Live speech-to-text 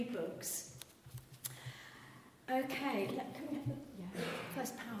books. Okay, can we have the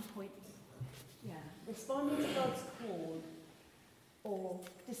first PowerPoint? Yeah, responding to God's call, or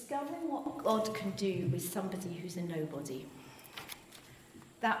discovering what God can do with somebody who's a nobody.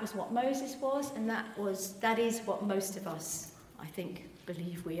 That was what Moses was, and that is what most of us, I think,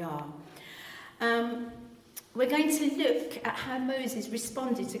 believe we are. We're going to look at how Moses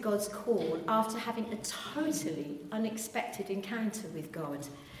responded to God's call after having a totally unexpected encounter with God.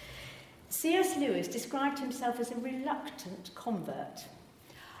 C.S. Lewis described himself as a reluctant convert.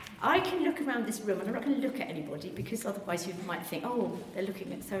 I can look around this room, and I'm not going to look at anybody because otherwise you might think, oh, they're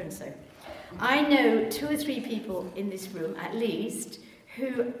looking at so-and-so. I know 2 or 3 people in this room, at least,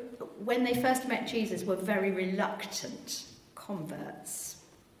 who, when they first met Jesus, were very reluctant converts.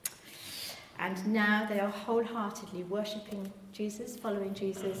 And now they are wholeheartedly worshipping Jesus, following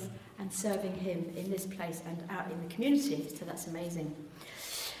Jesus, and serving him in this place and out in the community. So that's amazing.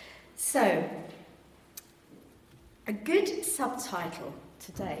 So, a good subtitle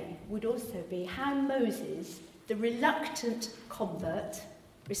today would also be How Moses, the Reluctant Convert,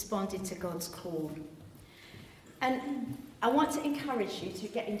 Responded to God's Call. And I want to encourage you to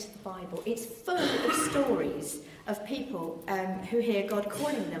get into the Bible. It's full of stories of people who hear God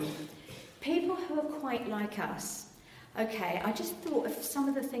calling them. People who are quite like us. Okay, I just thought of some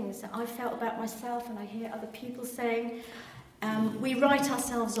of the things that I felt about myself, and I hear other people saying, we write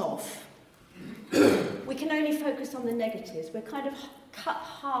ourselves off. We can only focus on the negatives. We're kind of cut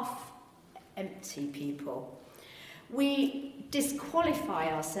half empty people. We disqualify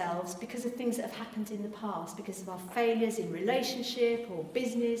ourselves because of things that have happened in the past, because of our failures in relationship or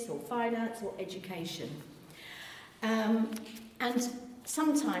business or finance or education. And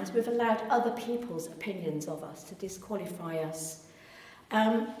sometimes we've allowed other people's opinions of us to disqualify us.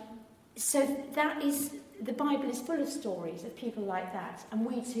 So that is, the Bible is full of stories of people like that, and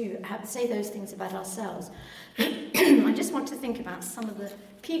we too have to say those things about ourselves. I just want to think about some of the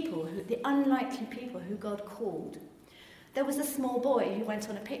people, the unlikely people who God called. There was a small boy who went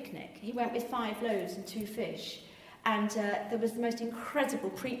on a picnic. He went with 5 loaves and 2 fish. And there was the most incredible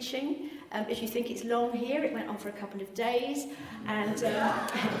preaching. If you think it's long here, it went on for a couple of days. And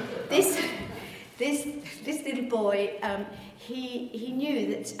this little boy, he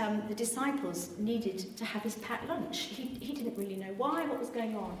knew that the disciples needed to have his packed lunch. He didn't really know why, what was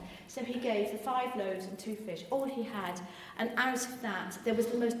going on. So he gave the 5 loaves and 2 fish, all he had. And out of that, there was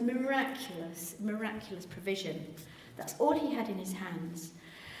the most miraculous provision. That's all he had in his hands.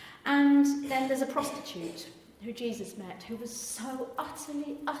 And then there's a prostitute who Jesus met, who was so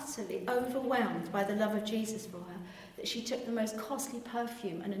utterly overwhelmed by the love of Jesus for her that she took the most costly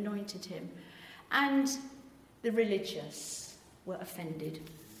perfume and anointed him. And the religious were offended.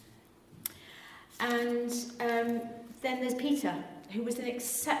 And then there's Peter, who was an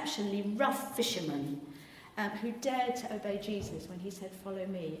exceptionally rough fisherman, who dared to obey Jesus when he said, "Follow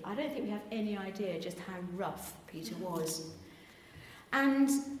me." I don't think we have any idea just how rough Peter was. And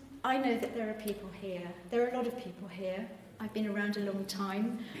I know that there are people here, there are a lot of people here, I've been around a long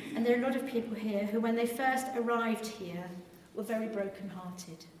time, and there are a lot of people here who, when they first arrived here, were very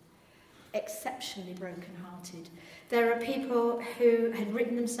broken-hearted, exceptionally broken-hearted. There are people who had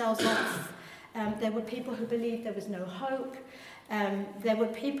written themselves off, there were people who believed there was no hope, there were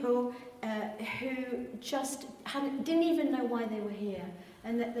people who just didn't even know why they were here,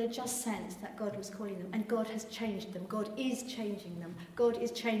 and that they just sensed that God was calling them, and God has changed them. God is changing them. God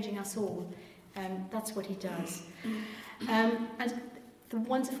is changing us all. That's what he does. And the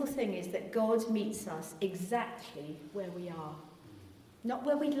wonderful thing is that God meets us exactly where we are. Not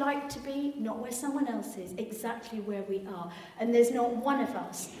where we'd like to be, not where someone else is, exactly where we are. And there's not one of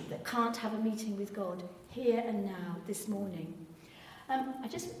us that can't have a meeting with God here and now, this morning. I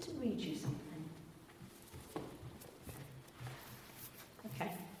just want to read you something.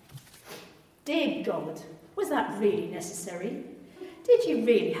 Okay. Dear God, was that really necessary? Did you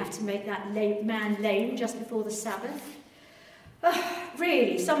really have to make that man lame just before the Sabbath?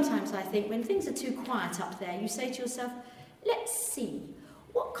 Really, sometimes I think when things are too quiet up there, you say to yourself, let's see,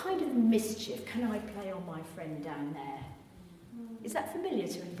 what kind of mischief can I play on my friend down there? Is that familiar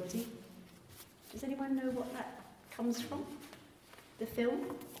to anybody? Does anyone know what that comes from? The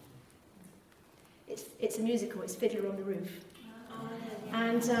film? It's a musical, it's Fiddler on the Roof.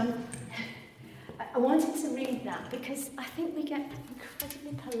 And I wanted to read that because I think we get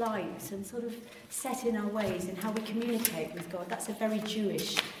incredibly polite and sort of set in our ways in how we communicate with God. That's a very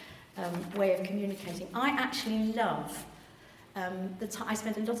Jewish way of communicating. I actually love I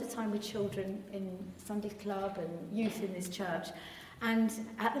spend a lot of time with children in Sunday club and youth in this church, and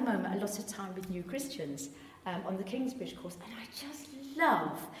at the moment a lot of time with new Christians on the Kingsbridge course, and I just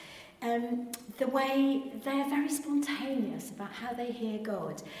love the way they're very spontaneous about how they hear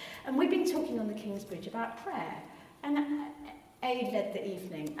God. And we've been talking on the Kingsbridge about prayer. And Aid led the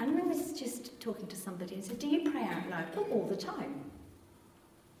evening. And I was just talking to somebody and said, do you pray out loud? Oh, all the time.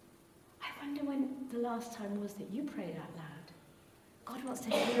 I wonder when the last time was that you prayed out loud. God wants to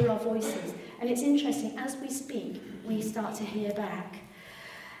hear our voices. And it's interesting, as we speak, we start to hear back.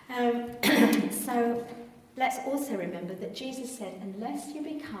 So let's also remember that Jesus said, unless you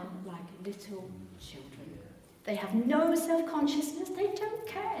become like little children. They have no self-consciousness, they don't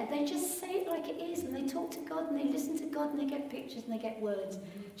care. They just say it like it is, and they talk to God, and they listen to God, and they get pictures, and they get words.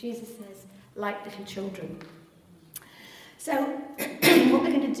 Jesus says, like little children. So what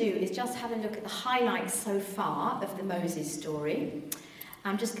we're going to do is just have a look at the highlights so far of the Moses story.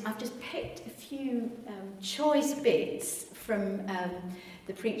 I've just picked a few choice bits from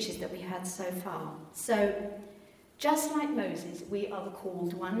the preachers that we had so far. So, just like Moses, we are the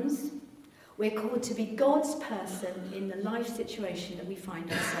called ones. We're called to be God's person in the life situation that we find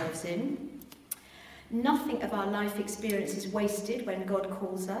ourselves in. Nothing of our life experience is wasted when God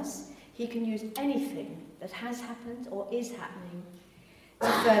calls us. He can use anything that has happened or is happening to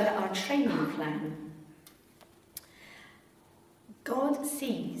further our training plan. God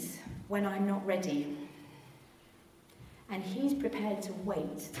sees when I'm not ready, and he's prepared to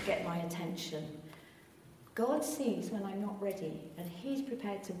wait to get my attention. God sees when I'm not ready, and he's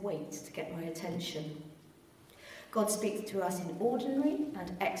prepared to wait to get my attention. God speaks to us in ordinary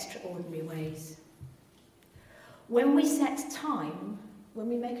and extraordinary ways. When we set time, when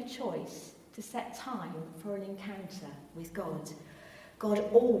we make a choice to set time for an encounter with God, God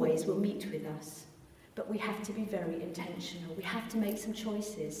always will meet with us. But we have to be very intentional. We have to make some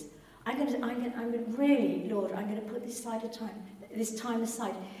choices. I'm going to really, Lord, I'm going to put this time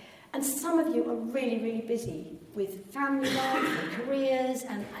aside. And some of you are really, really busy with family life and careers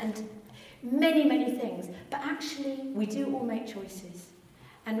and many, many things. But actually, we do all make choices.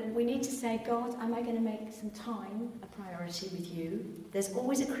 And we need to say, God, am I going to make some time a priority with you? There's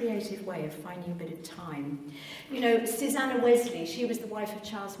always a creative way of finding a bit of time. You know, Susanna Wesley, she was the wife of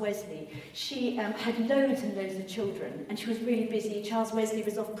Charles Wesley. She had loads and loads of children, and she was really busy. Charles Wesley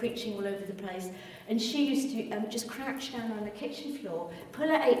was off preaching all over the place, and she used to just crouch down on the kitchen floor, pull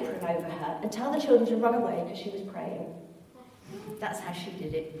her apron over her, and tell the children to run away because she was praying. That's how she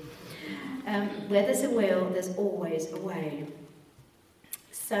did it. Where there's a will, there's always a way.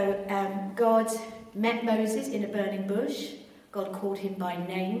 So God met Moses in a burning bush. God called him by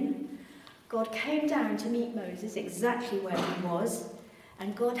name. God came down to meet Moses exactly where he was.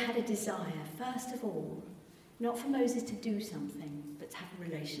 And God had a desire, first of all, not for Moses to do something, but to have a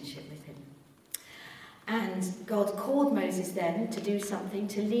relationship with him. And God called Moses then to do something,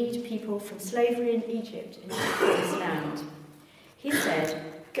 to lead people from slavery in Egypt into the promised land. He said,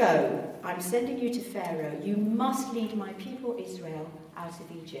 "Go, I'm sending you to Pharaoh. You must lead my people Israel out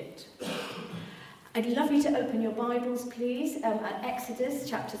of Egypt." I'd love you to open your Bibles, please, at Exodus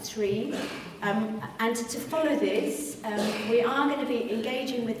chapter 3. And to follow this, we are going to be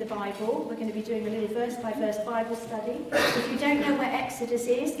engaging with the Bible. We're going to be doing a little verse-by-verse Bible study. If you don't know where Exodus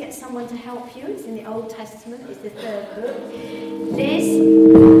is, get someone to help you. It's in the Old Testament. It's the third book.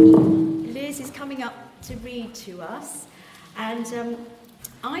 Liz is coming up to read to us. And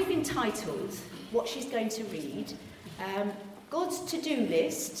I've entitled what she's going to read, God's to-do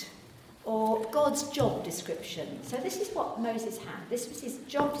list, or God's job description. So this is what Moses had. This was his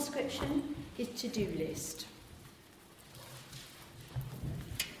job description, his to-do list.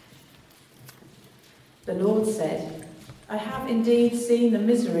 The Lord said, "I have indeed seen the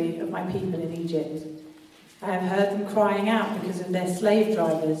misery of my people in Egypt. I have heard them crying out because of their slave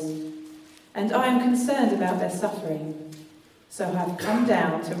drivers, and I am concerned about their suffering. So I have come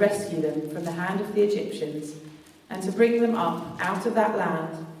down to rescue them from the hand of the Egyptians and to bring them up out of that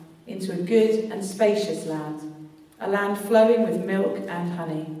land into a good and spacious land, a land flowing with milk and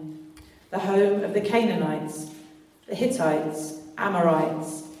honey, the home of the Canaanites, the Hittites,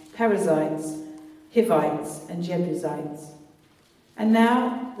 Amorites, Perizzites, Hivites and Jebusites. And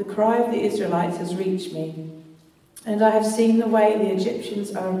now the cry of the Israelites has reached me, and I have seen the way the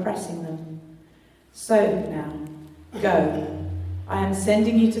Egyptians are oppressing them. So now, go, I am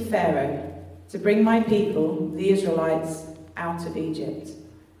sending you to Pharaoh to bring my people, the Israelites, out of Egypt."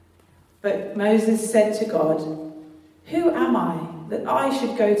 But Moses said to God, "Who am I that I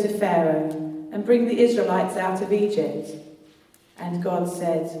should go to Pharaoh and bring the Israelites out of Egypt?" And God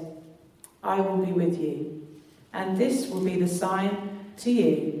said, "I will be with you, and this will be the sign to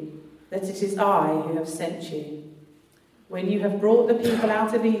you that it is I who have sent you. When you have brought the people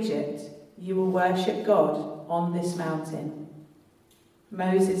out of Egypt, you will worship God on this mountain."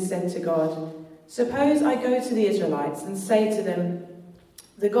 Moses said to God, "Suppose I go to the Israelites and say to them,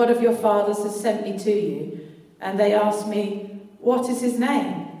 'The God of your fathers has sent me to you,' and they ask me, 'What is his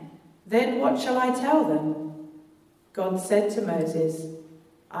name?' Then what shall I tell them?" God said to Moses,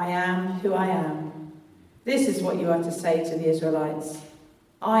 "I am who I am. This is what you are to say to the Israelites.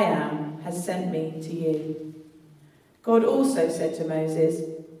 'I am has sent me to you.'" God also said to Moses,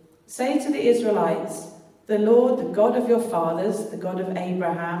 "Say to the Israelites, 'The Lord, the God of your fathers, the God of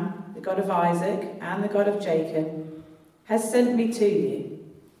Abraham, the God of Isaac, and the God of Jacob, has sent me to you.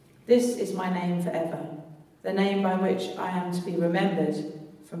 This is my name forever, the name by which I am to be remembered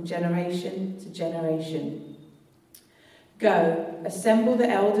from generation to generation. Go, assemble the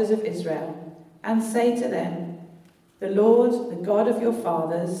elders of Israel, and say to them, 'The Lord, the God of your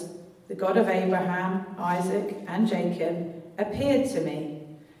fathers, the God of Abraham, Isaac, and Jacob, appeared to me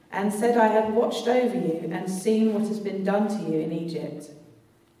and said, I have watched over you and seen what has been done to you in Egypt.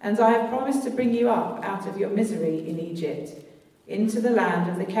 And I have promised to bring you up out of your misery in Egypt, into the land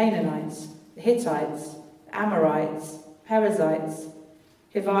of the Canaanites, the Hittites, the Amorites, Perizzites,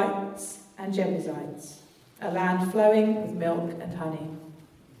 Hivites, and Jebusites, a land flowing with milk and honey.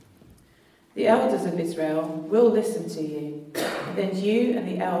 The elders of Israel will listen to you. Then you and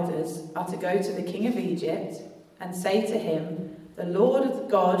the elders are to go to the king of Egypt and say to him, 'The Lord, the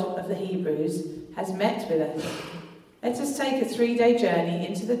God of the Hebrews, has met with us. Let us take a 3-day journey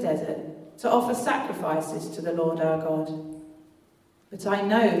into the desert to offer sacrifices to the Lord our God. But I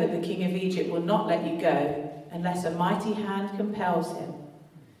know that the king of Egypt will not let you go unless a mighty hand compels him.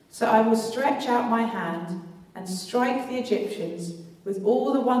 So I will stretch out my hand and strike the Egyptians with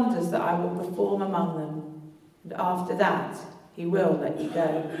all the wonders that I will perform among them. And after that, he will let you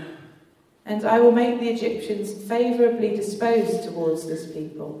go. And I will make the Egyptians favourably disposed towards this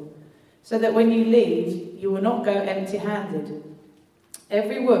people, so that when you leave, you will not go empty-handed.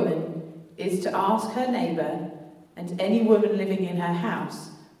 Every woman is to ask her neighbour and any woman living in her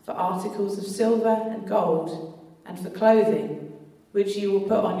house for articles of silver and gold and for clothing, which you will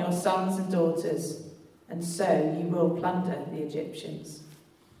put on your sons and daughters, and so you will plunder the Egyptians."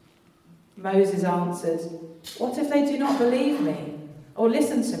 Moses answered, "What if they do not believe me or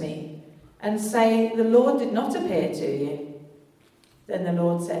listen to me and say, 'The Lord did not appear to you'?" Then the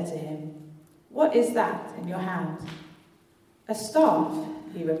Lord said to him, "What is that in your hand?" "A staff,"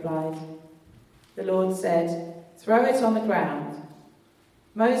 he replied. The Lord said, "Throw it on the ground."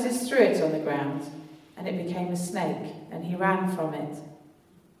 Moses threw it on the ground, and it became a snake, and he ran from it.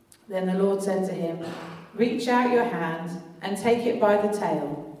 Then the Lord said to him, "Reach out your hand and take it by the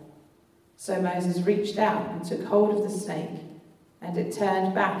tail." So Moses reached out and took hold of the snake, and it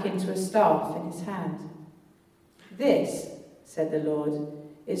turned back into a staff in his hand. "This," said the Lord,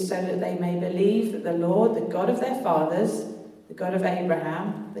 "is so that they may believe that the Lord, the God of their fathers, the God of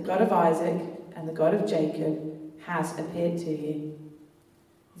Abraham, the God of Isaac, and the God of Jacob, has appeared to you."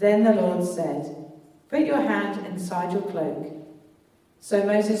 Then the Lord said, "Put your hand inside your cloak." So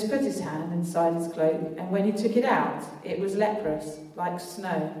Moses put his hand inside his cloak, and when he took it out, it was leprous, like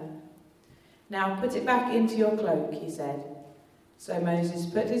snow. "Now put it back into your cloak," he said. So Moses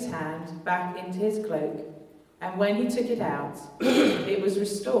put his hand back into his cloak, and when he took it out, it was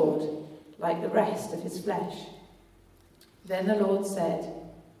restored, like the rest of his flesh. Then the Lord said,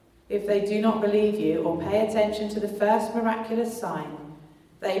 "If they do not believe you or pay attention to the first miraculous sign,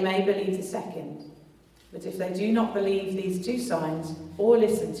 they may believe the second. But if they do not believe these 2 signs or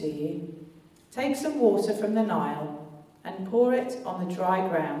listen to you, take some water from the Nile and pour it on the dry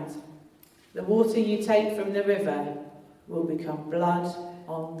ground. The water you take from the river will become blood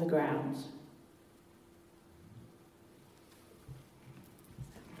on the ground."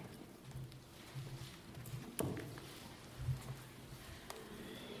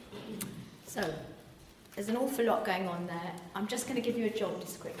 So, there's an awful lot going on there. I'm just going to give you a job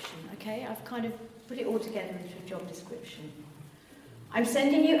description, okay? I've kind of put it all together into a job description. I'm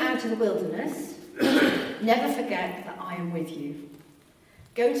sending you out to the wilderness. Never forget that I am with you.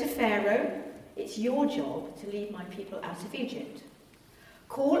 Go to Pharaoh. It's your job to lead my people out of Egypt.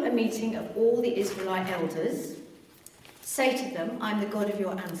 Call a meeting of all the Israelite elders. Say to them, I'm the God of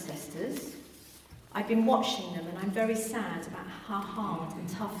your ancestors. I've been watching them and I'm very sad about how hard and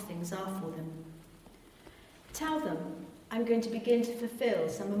tough things are for them. Tell them I'm going to begin to fulfill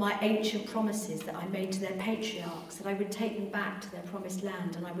some of my ancient promises that I made to their patriarchs, that I would take them back to their promised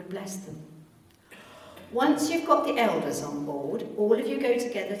land and I would bless them. Once you've got the elders on board, all of you go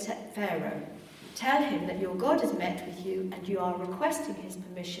together to Pharaoh. Tell him that your God has met with you and you are requesting his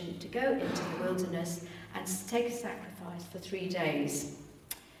permission to go into the wilderness and to take a sacrifice for 3 days.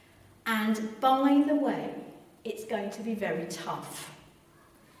 And by the way, it's going to be very tough.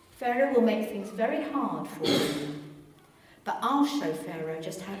 Pharaoh will make things very hard for you, but I'll show Pharaoh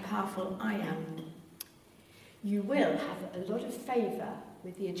just how powerful I am. You will have a lot of favour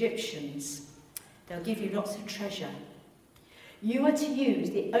with the Egyptians. They'll give you lots of treasure. You are to use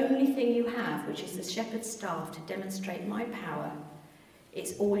the only thing you have, which is the shepherd's staff, to demonstrate my power.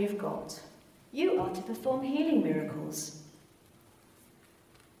 It's all you've got. You are to perform healing miracles.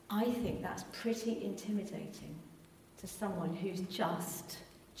 I think that's pretty intimidating to someone who's just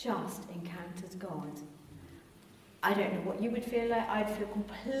encountered God. I don't know what you would feel like. I'd feel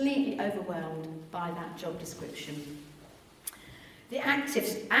completely overwhelmed by that job description. The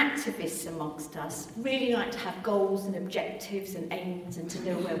activists amongst us really like to have goals and objectives and aims and to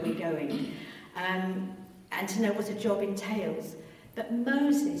know where we're going and to know what a job entails. But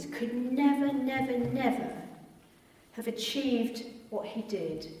Moses could never have achieved what he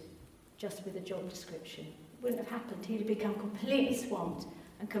did just with a job description. It wouldn't have happened. He'd have become completely swamped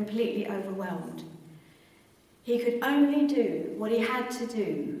and completely overwhelmed. He could only do what he had to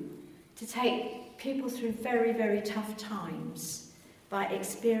do to take people through very, very tough times by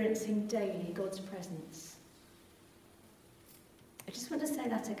experiencing daily God's presence. I just want to say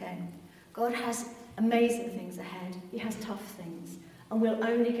that again. God has amazing things ahead. He has tough things. And we'll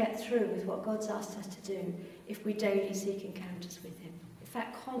only get through with what God's asked us to do if we daily seek encounters with him. In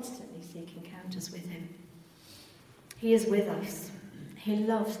fact, constantly seek encounters with him. He is with us. He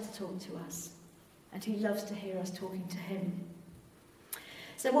loves to talk to us. And he loves to hear us talking to him.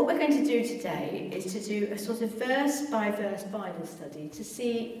 So what we're going to do today is to do a sort of verse-by-verse Bible study to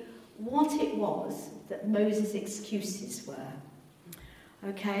see what it was that Moses' excuses were.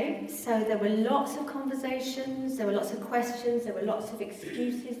 Okay, so there were lots of conversations, there were lots of questions, there were lots of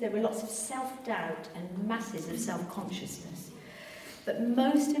excuses, there were lots of self-doubt and masses of self-consciousness. But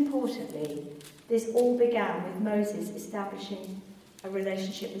most importantly, this all began with Moses establishing a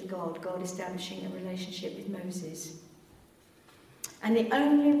relationship with God, God establishing a relationship with Moses. And the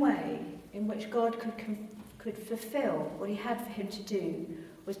only way in which God could fulfill what he had for him to do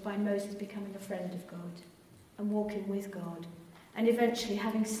was by Moses becoming a friend of God and walking with God and eventually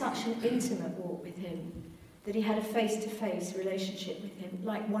having such an intimate walk with him that he had a face-to-face relationship with him,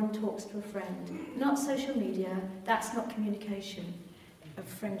 like one talks to a friend. Not social media, that's not communication of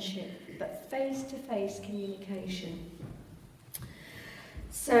friendship, but face-to-face communication.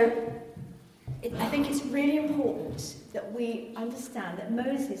 So I think it's really important that we understand that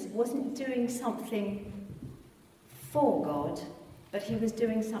Moses wasn't doing something for God, but he was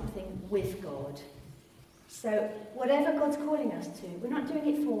doing something with God. So whatever God's calling us to, we're not doing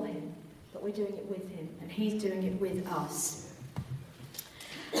it for him, but we're doing it with him, and he's doing it with us.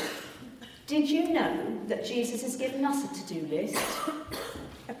 Did you know that Jesus has given us a to-do list?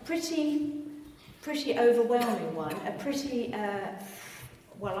 A pretty overwhelming one, a pretty...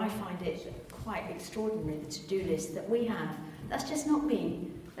 well, I find it quite extraordinary, the to-do list that we have. That's just not me.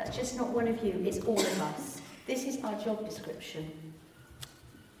 That's just not one of you. It's all of us. This is our job description.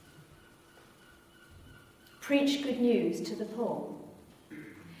 Preach good news to the poor.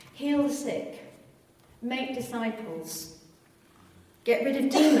 Heal the sick. Make disciples. Get rid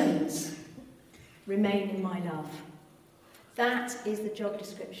of demons. Remain in my love. That is the job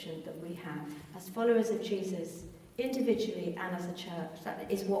description that we have as followers of Jesus, individually and as a church. That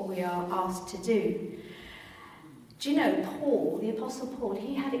is what we are asked to do. Do you know, Paul, the Apostle Paul,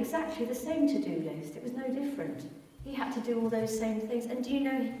 he had exactly the same to-do list. It was no different. He had to do all those same things. And do you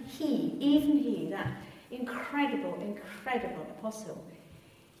know, even he, that incredible apostle,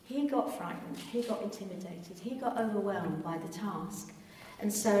 he got frightened, he got intimidated, he got overwhelmed by the task.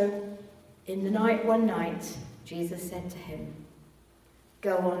 And so, one night, Jesus said to him,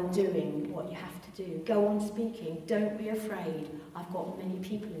 go on doing what you have to do. Go on speaking. Don't be afraid. I've got many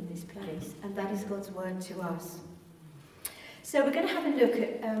people in this place. And that is God's word to us. So we're going to have a look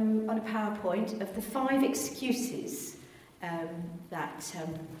at, on a PowerPoint of the 5 excuses that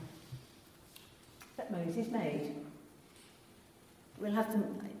Moses made. We'll have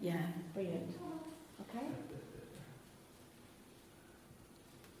them, yeah, brilliant. Okay?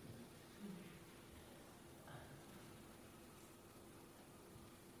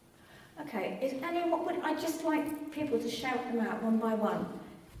 Okay, I'd just like people to shout them out one by one.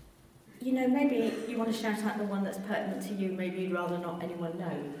 You know, maybe you want to shout out the one that's pertinent to you, maybe you'd rather not anyone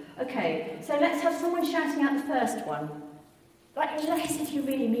know. Okay, so let's have someone shouting out the first one. Like as if you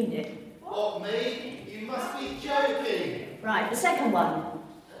really mean it. What, me? You must be joking. Right, the second one.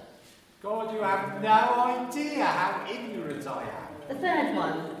 God, you have no idea how ignorant I am. The third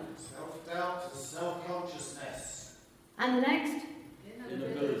one. Self-doubt and self-consciousness. And the next?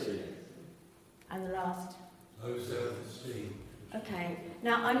 Inability. And the last? Low self-esteem. Okay,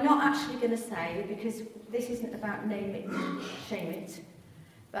 now I'm not actually going to say, because this isn't about name it, shame it,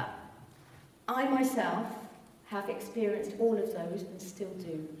 but I myself have experienced all of those and still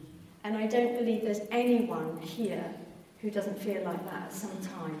do. And I don't believe there's anyone here who doesn't feel like that at some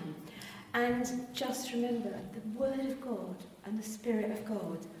time. And just remember, the Word of God and the Spirit of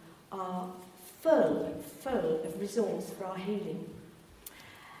God are full of resource for our healing.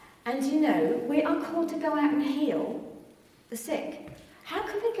 And you know, we are called to go out and heal the sick. How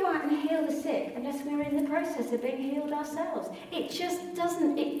can we go out and heal the sick unless we're in the process of being healed ourselves? It just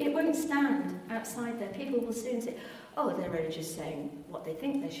doesn't, it won't stand outside there. People will soon say, oh, they're only just saying what they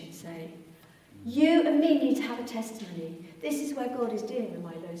think they should say. You and me need to have a testimony. This is where God is dealing with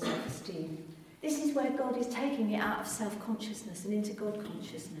my low self-esteem. This is where God is taking it out of self-consciousness and into God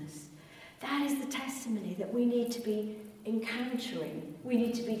consciousness. That is the testimony that we need to be encountering, we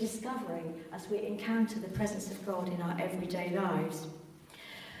need to be discovering as we encounter the presence of God in our everyday lives.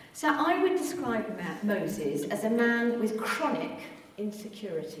 So I would describe Moses as a man with chronic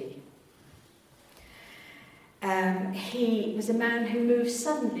insecurity. He was a man who moved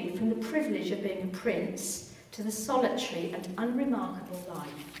suddenly from the privilege of being a prince to the solitary and unremarkable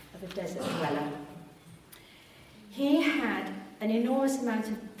life of a desert dweller. He had an enormous amount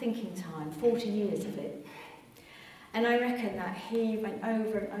of thinking time, 40 years of it. And I reckon that he went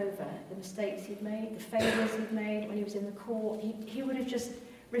over and over the mistakes he'd made, the failures he'd made when he was in the court. He would have just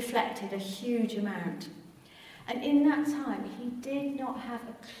reflected a huge amount. And in that time, he did not have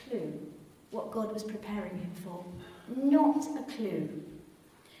a clue what God was preparing him for. Not a clue.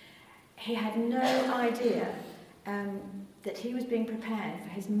 He had no idea that he was being prepared for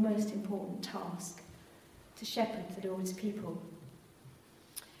his most important task, to shepherd the Lord's people.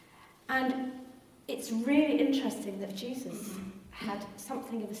 And it's really interesting that Jesus had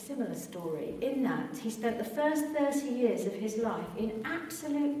something of a similar story, in that he spent the first 30 years of his life in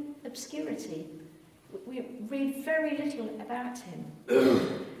absolute obscurity. We read very little about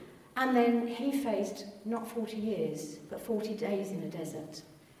him. And then he faced not 40 years, but 40 days in a desert.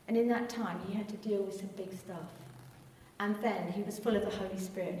 And in that time, he had to deal with some big stuff. And then he was full of the Holy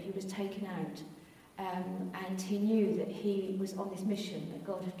Spirit, and he was taken out. And he knew that he was on this mission that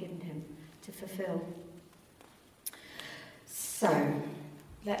God had given him to fulfill. So,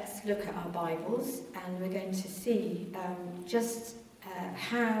 let's look at our Bibles, and we're going to see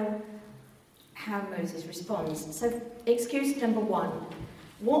how Moses responds. So, excuse number 1.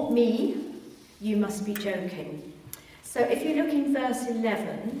 What me? You must be joking. So if you look in verse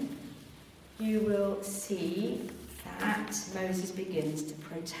 11, you will see that Moses begins to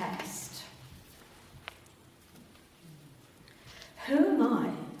protest. Who am I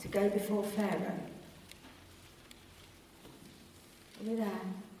to go before Pharaoh? Are we there?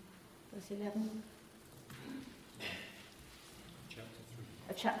 Verse 11?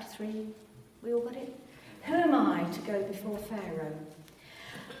 Chapter 3. We all got it? Who am I to go before Pharaoh?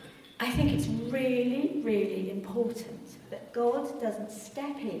 I think it's really, really important that God doesn't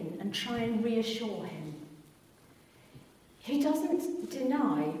step in and try and reassure him. He doesn't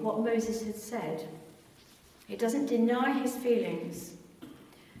deny what Moses had said. He doesn't deny his feelings.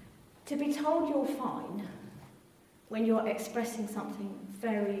 To be told you're fine when you're expressing something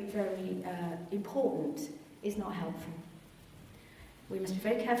very, very important is not helpful. We must be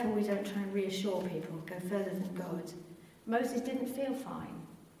very careful we don't try and reassure people, go further than God. Moses didn't feel fine.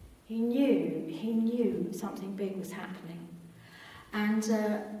 He knew something big was happening. And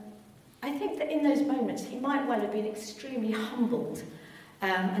I think that in those moments he might well have been extremely humbled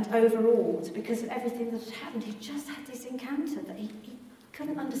and overawed because of everything that had happened. He just had this encounter that he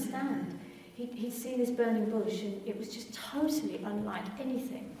couldn't understand. He'd seen this burning bush, and it was just totally unlike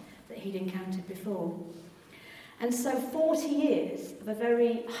anything that he'd encountered before. And so 40 years of a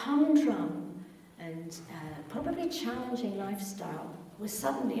very humdrum and probably challenging lifestyle was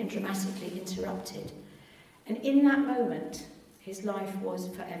suddenly and dramatically interrupted. And in that moment, his life was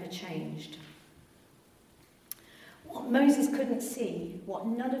forever changed. What Moses couldn't see, what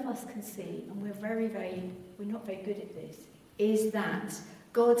none of us can see, and we're not very good at this, is that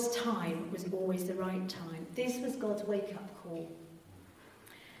God's time was always the right time. This was God's wake-up call.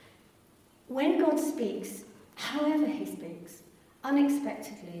 When God speaks, however he speaks,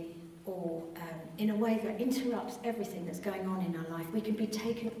 unexpectedly, or in a way that interrupts everything that's going on in our life, we can be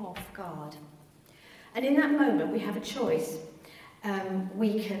taken off guard. And in that moment, we have a choice.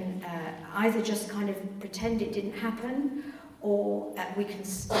 We can either just kind of pretend it didn't happen, or we can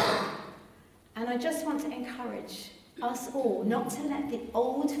stop. And I just want to encourage us all not to let the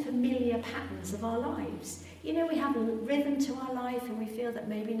old familiar patterns of our lives, you know, we have a rhythm to our life and we feel that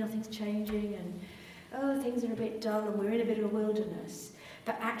maybe nothing's changing, and oh, things are a bit dull and we're in a bit of a wilderness.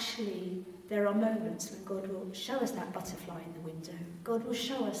 But actually, there are moments when God will show us that butterfly in the window. God will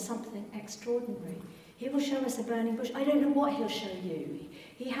show us something extraordinary. He will show us a burning bush. I don't know what he'll show you.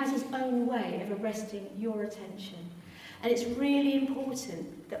 He has his own way of arresting your attention. And it's really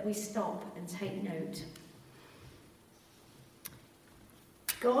important that we stop and take note.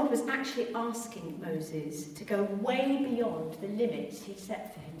 God was actually asking Moses to go way beyond the limits he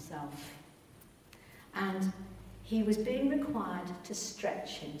set for himself. And he was being required to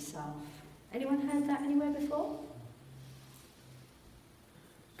stretch himself. Anyone heard that anywhere before?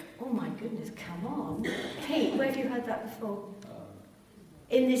 Oh my goodness, come on. Pete, where have you heard that before?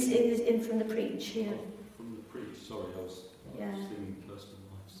 In from the preach here. From the preach, sorry, I was thinking personal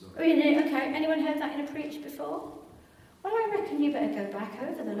life, sorry. Oh, you know, okay, anyone heard that in a preach before? Well, I reckon you better go back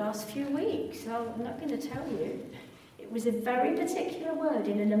over the last few weeks. I'm not going to tell you. It was a very particular word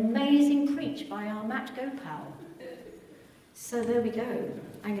in an amazing preach by our Matt Gopal. So there we go.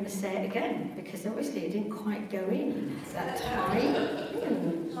 I'm going to say it again, because obviously it didn't quite go in that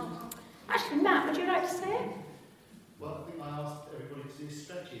time. Actually, Matt, would you like to say it? Well, I think I asked everybody to do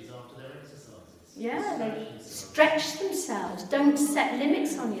stretches after their exercises. Yeah, they stretch themselves. Don't set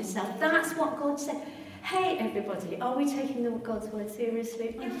limits on yourself. That's what God said. Hey, everybody, are we taking God's word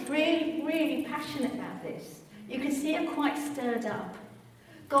seriously? I'm really, really passionate about this. You can see I'm quite stirred up.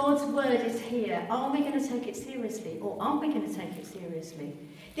 God's word is here. Are we going to take it seriously, or aren't we going to take it seriously?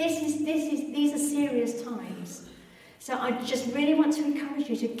 These are serious times. So I just really want to encourage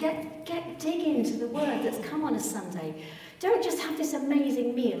you to dig into the word that's come on a Sunday. Don't just have this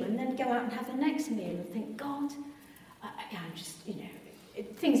amazing meal and then go out and have the next meal and think, God, I'm just,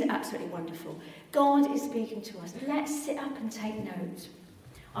 things are absolutely wonderful. God is speaking to us. Let's sit up and take note.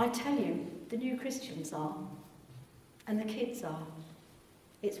 I tell you, the new Christians are, and the kids are.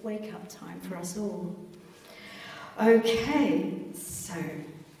 It's wake-up time for us all. Okay, so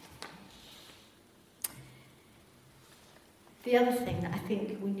the other thing that I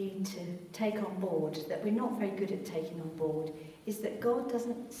think we need to take on board, that we're not very good at taking on board, is that God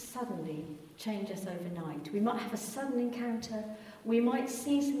doesn't suddenly change us overnight. We might have a sudden encounter, we might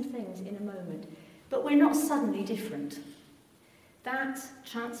see some things in a moment, but we're not suddenly different. That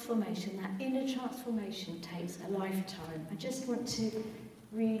transformation, that inner transformation, takes a lifetime. I just want to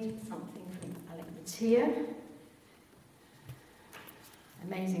read something from Alec Mattia,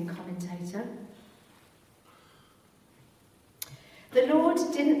 amazing commentator. The Lord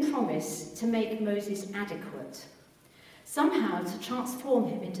didn't promise to make Moses adequate, somehow to transform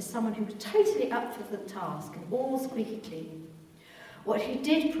him into someone who was totally up for the task and all squeaky clean. What he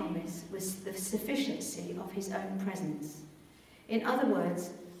did promise was the sufficiency of his own presence. In other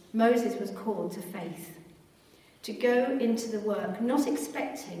words, Moses was called to faith, to go into the work not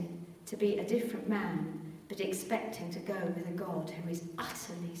expecting to be a different man, but expecting to go with a God who is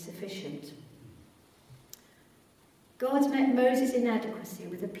utterly sufficient. God met Moses' inadequacy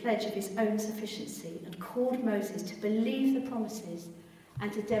with a pledge of his own sufficiency and called Moses to believe the promises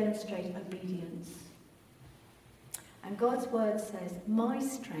and to demonstrate obedience. And God's word says, my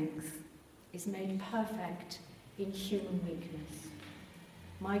strength is made perfect in human weakness.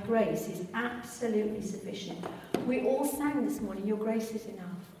 My grace is absolutely sufficient. We all sang this morning, your grace is enough.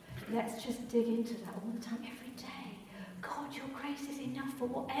 Let's just dig into that all the time, every day. God, your grace is enough for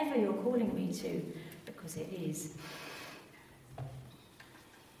whatever you're calling me to, because it is.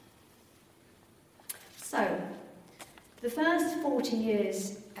 So, the first 40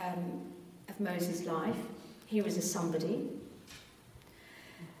 years of Moses' life, he was a somebody.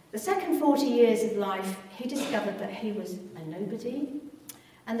 The second 40 years of life, he discovered that he was a nobody.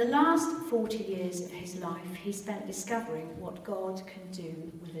 And the last 40 years of his life, he spent discovering what God can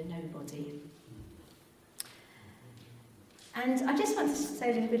do with a nobody. And I just want to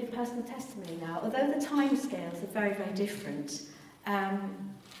say a little bit of personal testimony now. Although the timescales are very, very different,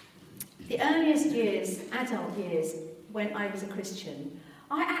 the earliest years, adult years, when I was a Christian,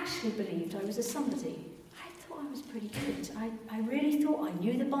 I actually believed I was a somebody. I thought I was pretty good. I really thought I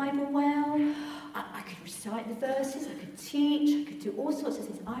knew the Bible well. I could recite the verses, I could teach, I could do all sorts of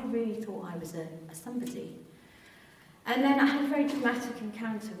things. I really thought I was a somebody. And then I had a very dramatic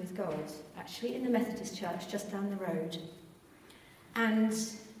encounter with God, actually, in the Methodist church just down the road. And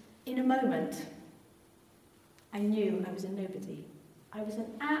in a moment, I knew I was a nobody. I was an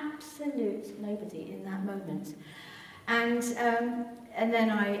absolute nobody in that moment. And then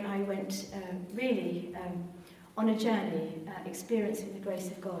I went really on a journey, experiencing the grace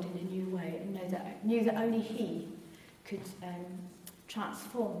of God in a new way, and knew that only He could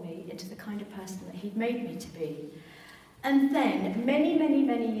transform me into the kind of person that He'd made me to be. And then, many, many,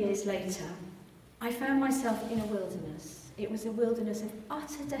 many years later, I found myself in a wilderness. It was a wilderness of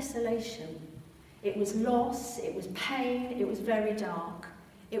utter desolation. It was loss, it was pain, it was very dark.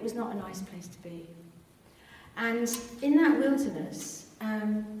 It was not a nice place to be. And in that wilderness,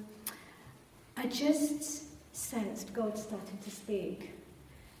 I just sensed God started to speak.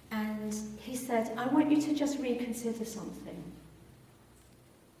 And he said, I want you to just reconsider something.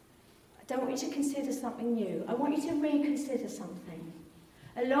 I don't want you to consider something new. I want you to reconsider something.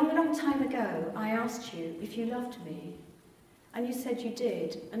 A long, long time ago, I asked you if you loved me. And you said you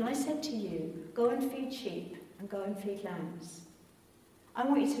did. And I said to you, go and feed sheep and go and feed lambs. I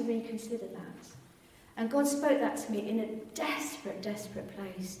want you to reconsider that. And God spoke that to me in a desperate, desperate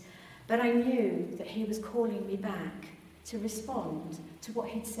place. But I knew that he was calling me back to respond to what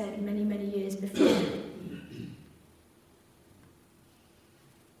he'd said many, many years before.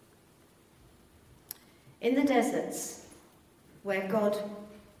 In the deserts, where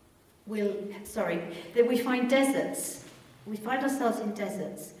we find deserts. We find ourselves in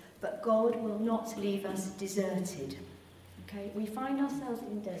deserts, but God will not leave us deserted. Okay? We find ourselves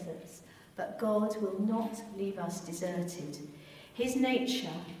in deserts, but God will not leave us deserted. His nature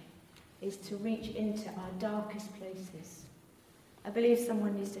is to reach into our darkest places. I believe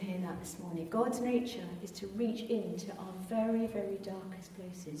someone needs to hear that this morning. God's nature is to reach into our very, very darkest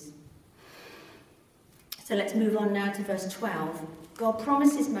places. So let's move on now to verse 12. God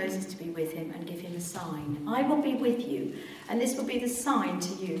promises Moses to be with him and give him a sign. I will be with you, and this will be the sign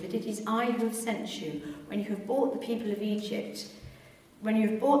to you that it is I who have sent you when you have brought the people of Egypt. When you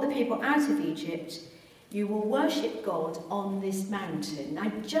have brought the people out of Egypt, you will worship God on this mountain. I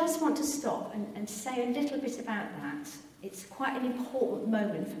just want to stop and say a little bit about that. It's quite an important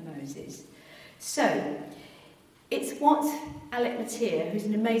moment for Moses. So, it's what Alec Matier, who's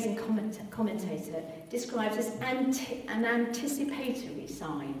an amazing commentator, describes as an anticipatory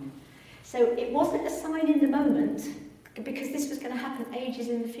sign. So it wasn't a sign in the moment, because this was going to happen ages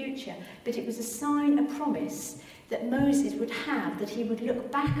in the future, but it was a sign, a promise that Moses would have, that he would look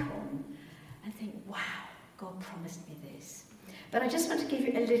back on and think, wow, God promised me this. But I just want to give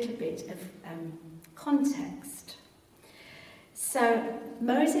you a little bit of context. So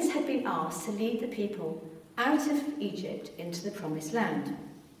Moses had been asked to lead the people out of Egypt into the promised land.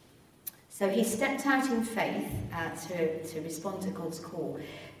 So he stepped out in faith to respond to God's call,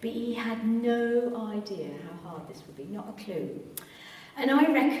 but he had no idea how hard this would be, not a clue. And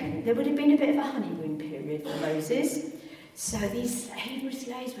I reckon there would have been a bit of a honeymoon period for Moses. So these Hebrew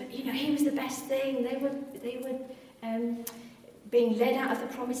slaves were, he was the best thing. They were being led out of the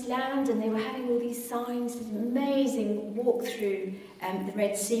promised land, and they were having all these signs, this amazing walk through the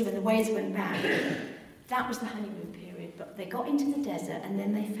Red Sea when the waves went back. That was the honeymoon period, but they got into the desert and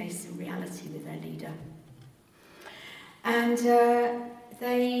then they faced some reality with their leader. And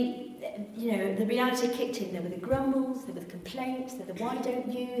the reality kicked in. There were the grumbles, there were the complaints, there were the why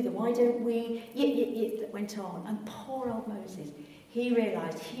don't you, the why don't we, that went on. And poor old Moses, he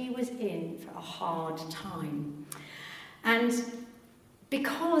realised he was in for a hard time. And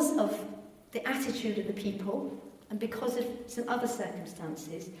because of the attitude of the people and because of some other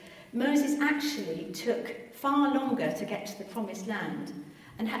circumstances, Moses actually took far longer to get to the promised land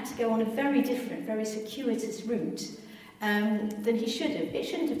and had to go on a very different, very circuitous route than he should have. It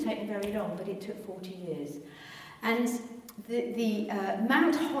shouldn't have taken very long, but it took 40 years. And the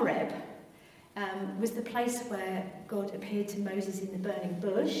Mount Horeb was the place where God appeared to Moses in the burning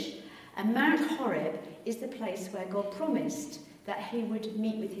bush. And Mount Horeb is the place where God promised that he would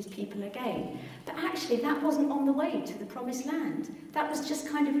meet with his people again. But actually, that wasn't on the way to the promised land. That was just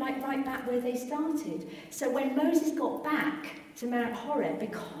kind of like right back where they started. So when Moses got back to Mount Horeb,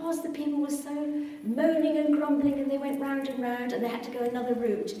 because the people were so moaning and grumbling and they went round and round and they had to go another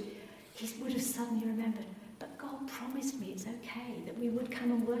route, he would have suddenly remembered, but God promised me it's okay that we would come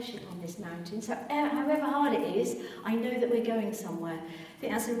and worship on this mountain. So however hard it is, I know that we're going somewhere. I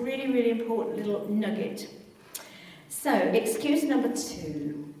think that's a really, really important little nugget. So, excuse number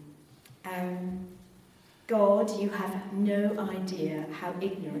 2. God, you have no idea how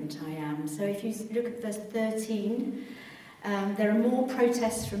ignorant I am. So if you look at verse 13, there are more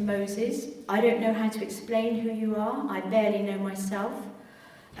protests from Moses. I don't know how to explain who you are. I barely know myself.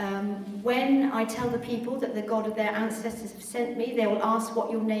 When I tell the people that the God of their ancestors have sent me, they will ask what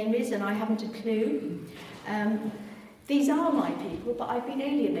your name is, and I haven't a clue. These are my people, but I've been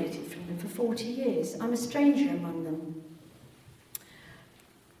alienated from them for 40 years. I'm a stranger among them.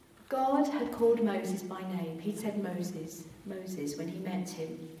 God had called Moses by name. He said Moses, Moses, when he met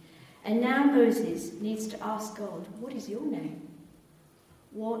him. And now Moses needs to ask God, what is your name?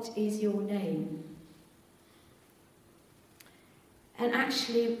 What is your name? And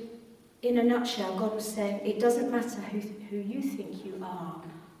actually, in a nutshell, God was saying, it doesn't matter who you think you are.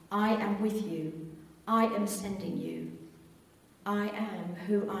 I am with you. I am sending you. I am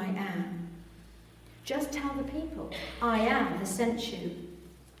who I am. Just tell the people, I am has sent you.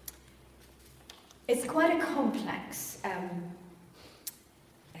 It's quite a complex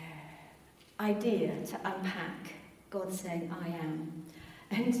idea to unpack, God saying, I am.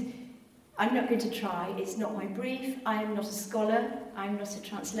 And I'm not going to try, it's not my brief, I am not a scholar, I'm not a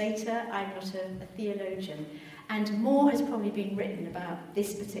translator, I'm not a theologian. And more has probably been written about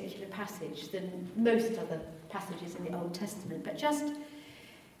this particular passage than most other passages in the Old Testament. But just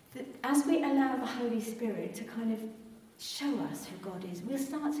that as we allow the Holy Spirit to kind of show us who God is, we'll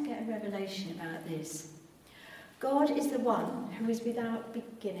start to get a revelation about this. God is the one who is without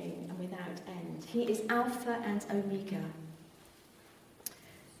beginning and without end. He is Alpha and Omega.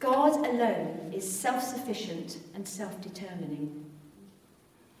 God alone is self-sufficient and self-determining.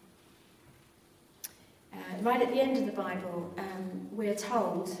 Right at the end of the Bible, we're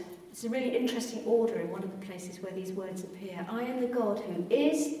told, it's a really interesting order in one of the places where these words appear. I am the God who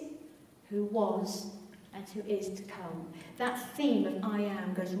is, who was, and who is to come. That theme of I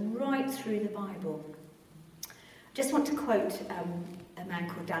am goes right through the Bible. I just want to quote a man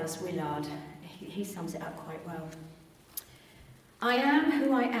called Dallas Willard. He sums it up quite well. I am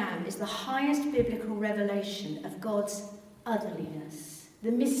who I am is the highest biblical revelation of God's otherliness,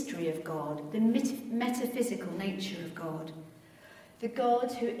 the mystery of God, the metaphysical nature of God, the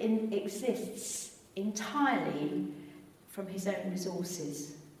God who exists entirely from his own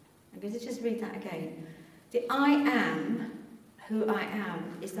resources. I'm going to just read that again. The I am who I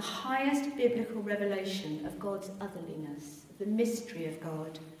am is the highest biblical revelation of God's otherliness, the mystery of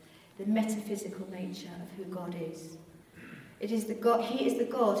God, the metaphysical nature of who God is. It is the God, he is the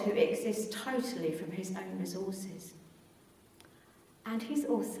God who exists totally from his own resources. And he's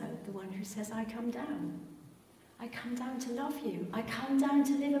also the one who says, I come down. I come down to love you. I come down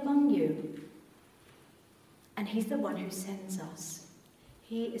to live among you. And he's the one who sends us.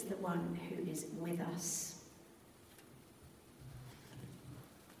 He is the one who is with us.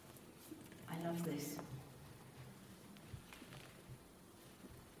 I love this.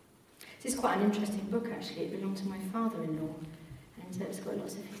 This is quite an interesting book, actually. It belonged to my father-in-law, and it's got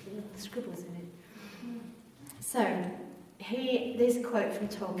lots of his little scribbles in it. So, there's a quote from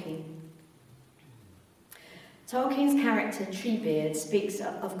Tolkien. Tolkien's character, Treebeard, speaks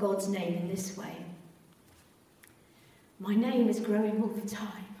of God's name in this way. My name is growing all the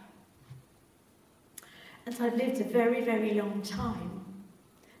time. And I've lived a very, very long time.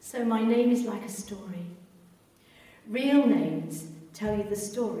 So my name is like a story. Real names tell you the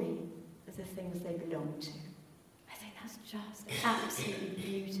story of the things they belong to. I think that's just absolutely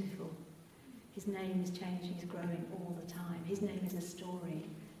beautiful. His name is changing, he's growing all the time. His name is a story.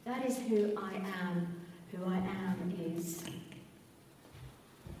 That is who I am. Who I am is.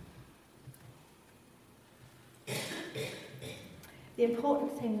 The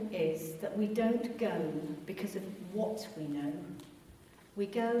important thing is that we don't go because of what we know. We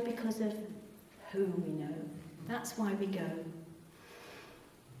go because of who we know. That's why we go.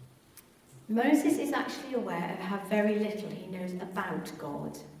 Moses is actually aware of how very little he knows about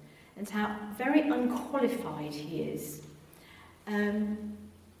God and how very unqualified he is.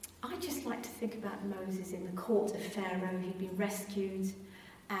 I just like to think about Moses in the court of Pharaoh. He'd been rescued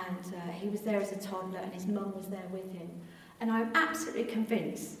and he was there as a toddler and his mum was there with him. And I'm absolutely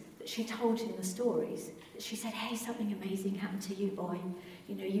convinced that she told him the stories. That she said, hey, something amazing happened to you, boy.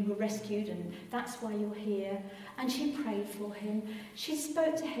 You know, you were rescued and that's why you're here. And she prayed for him. She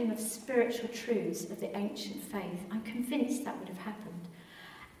spoke to him of spiritual truths of the ancient faith. I'm convinced that would have happened.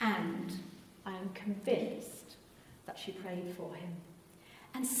 And I am convinced that she prayed for him.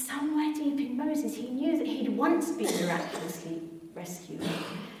 And somewhere deep in Moses, he knew that he'd once been miraculously rescued.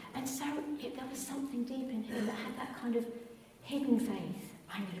 And so there was something deep in him that had that kind of hidden faith.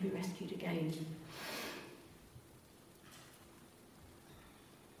 I'm going to be rescued again.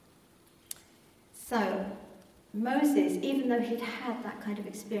 So Moses, even though he'd had that kind of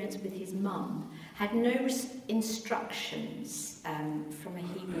experience with his mum, had no instructions from a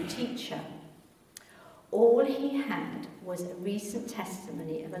Hebrew teacher. All he had was a recent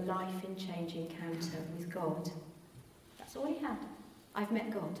testimony of a life-changing encounter with God. That's all he had. I've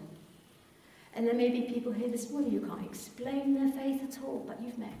met God. And there may be people here this morning who can't explain their faith at all, but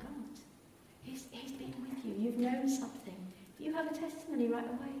you've met God. He's been with you. You've known something. You have a testimony right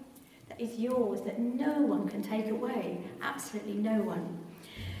away that is yours, that no one can take away. Absolutely no one.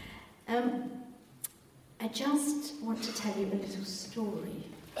 I just want to tell you a little story.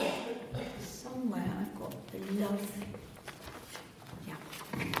 Somewhere I've got the love. Yeah.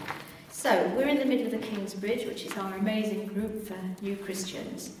 So, we're in the middle of the Kingsbridge, which is our amazing group for new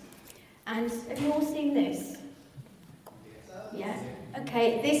Christians. And have you all seen this? Yeah?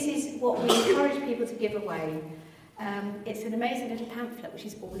 Okay, this is what we encourage people to give away. It's an amazing little pamphlet which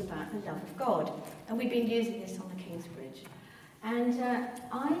is all about the love of God. And we've been using this on the Kingsbridge. And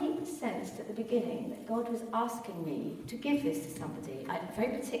I sensed at the beginning that God was asking me to give this to somebody, a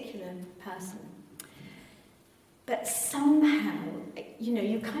very particular person. But somehow, you know,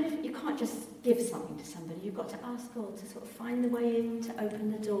 you can't just give something to somebody. You've got to ask God to sort of find the way in, to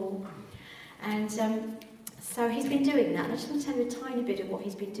open the door. And so he's been doing that. And I just want to tell you a tiny bit of what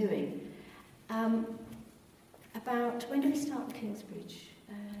he's been doing. When did we start the Kingsbridge?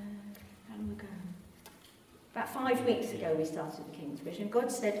 How long ago? About 5 weeks ago we started the Kingsbridge. And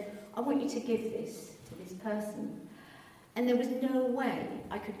God said, I want you to give this to this person. And there was no way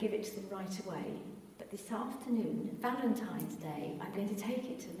I could give it to them right away. But this afternoon, Valentine's Day, I'm going to take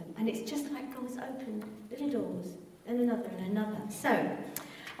it to them. And it's just like God's opened little doors, and another and another. So,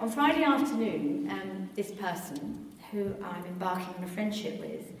 on Friday afternoon, this person, who I'm embarking on a friendship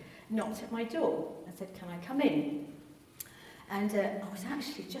with, knocked at my door and said, can I come in? And I was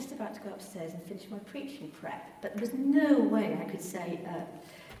actually just about to go upstairs and finish my preaching prep, but there was no way I could say,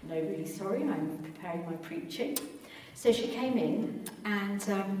 no, really sorry, I'm preparing my preaching. So she came in, and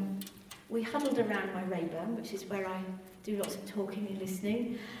we huddled around my Rayburn, which is where I do lots of talking and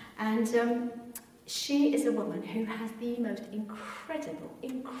listening. And she is a woman who has the most incredible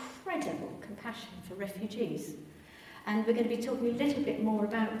compassion for refugees. And we're going to be talking a little bit more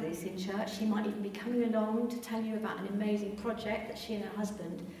about this in church. She might even be coming along to tell you about an amazing project that she and her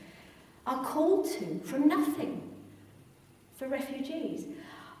husband are called to from nothing for refugees.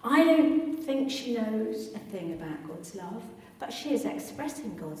 I don't think she knows a thing about God's love, but she is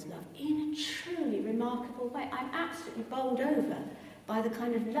expressing God's love in a truly remarkable way. I'm absolutely bowled over by the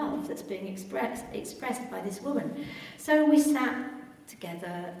kind of love that's being expressed by this woman. So we sat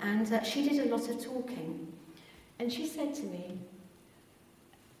together, and she did a lot of talking. And she said to me,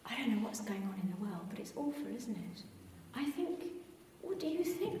 I don't know what's going on in the world, but it's awful, isn't it? I think, what do you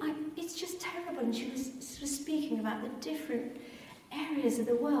think? It's just terrible. And she was sort of speaking about the different areas of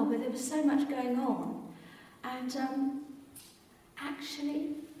the world where there was so much going on. And actually,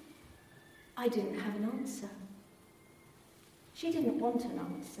 I didn't have an answer. She didn't want an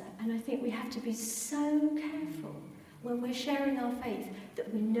answer. And I think we have to be so careful when we're sharing our faith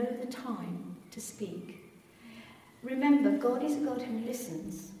that we know the time to speak. Remember, God is a God who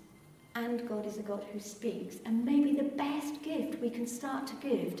listens, and God is a God who speaks. And maybe the best gift we can start to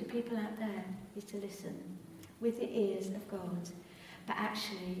give to people out there is to listen with the ears of God. But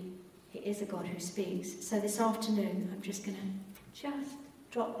actually, He is a God who speaks. So this afternoon, I'm just going to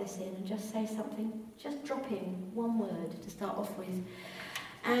drop this in and just say something. Just drop in one word to start off with.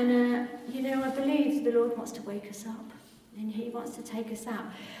 And, I believe the Lord wants to wake us up. And He wants to take us out.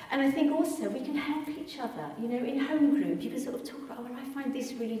 And I think also we can help each other. In home group, you can sort of talk about, I find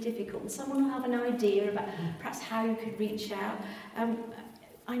this really difficult. And someone will have an idea about perhaps how you could reach out.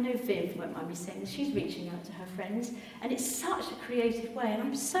 I know Viv won't mind me saying this. She's reaching out to her friends. And it's such a creative way. And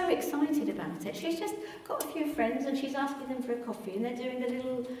I'm so excited about it. She's just got a few friends and she's asking them for a coffee. And they're doing the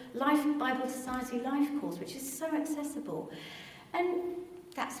little Bible Society Life course, which is so accessible. And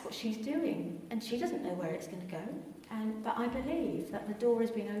that's what she's doing. And she doesn't know where it's going to go. But I believe that the door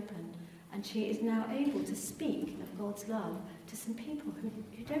has been opened and she is now able to speak of God's love to some people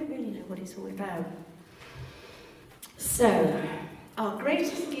who don't really know what it's all about. So, our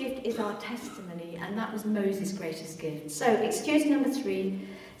greatest gift is our testimony, and that was Moses' greatest gift. So, excuse number 3,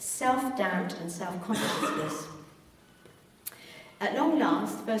 self-doubt and self-consciousness. At long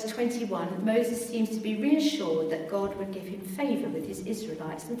last, verse 21, Moses seems to be reassured that God would give him favour with his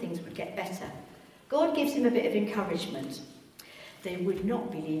Israelites and things would get better. God gives him a bit of encouragement. They would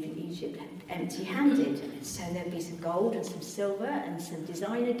not be leaving Egypt empty-handed. So there'd be some gold and some silver and some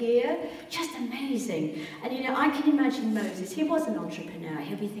designer gear. Just amazing. And I can imagine Moses, he was an entrepreneur.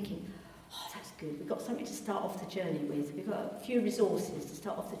 He'll be thinking, oh, that's good. We've got something to start off the journey with. We've got a few resources to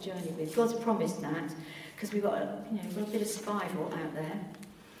start off the journey with. God's promised that because we've got a bit of survival out there.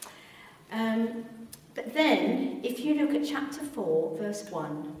 But then, if you look at chapter 4, verse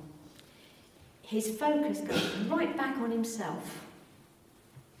 1, his focus goes right back on himself.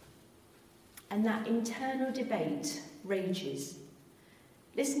 And that internal debate rages.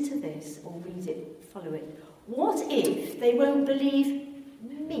 Listen to this, or read it, follow it. What if they won't believe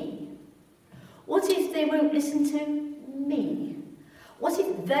me? What if they won't listen to me? What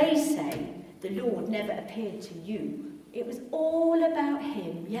if they say, the Lord never appeared to you? It was all about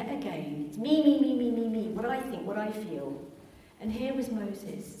him, yet again. It's me, what I think, what I feel. And here was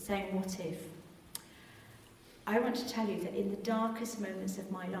Moses saying, what if? I want to tell you that in the darkest moments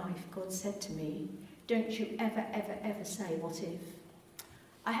of my life, God said to me, don't you ever, ever, ever say, what if?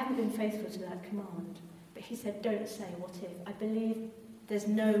 I haven't been faithful to that command, but he said, don't say, what if? I believe there's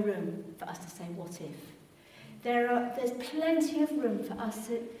no room for us to say, what if? There's plenty of room for us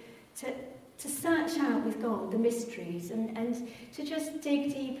to search out with God the mysteries and to just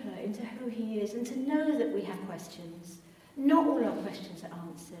dig deeper into who he is and to know that we have questions. Not all our questions are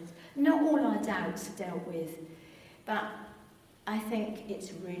answered. Not all our doubts are dealt with. But I think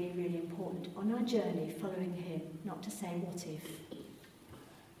it's really, really important on our journey following him not to say, what if?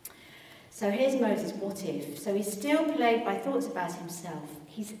 So here's Moses, what if? So he's still plagued by thoughts about himself.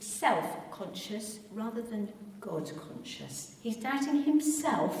 He's self-conscious rather than God-conscious. He's doubting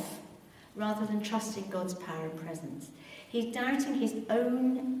himself rather than trusting God's power and presence. He's doubting his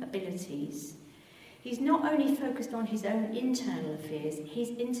own abilities. He's not only focused on his own internal affairs, he's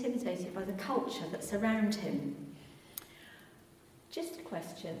intimidated by the culture that's around him. Just a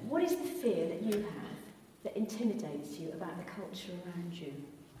question, what is the fear that you have that intimidates you about the culture around you?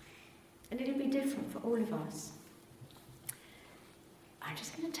 And it'll be different for all of us. I'm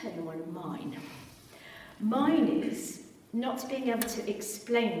just going to tell you one of mine. Mine is not being able to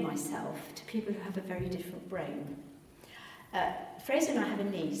explain myself to people who have a very different brain. Fraser and I have a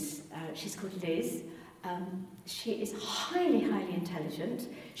niece. She's called Liz. She is highly, highly intelligent.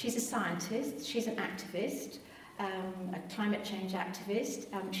 She's a scientist. She's an activist, a climate change activist.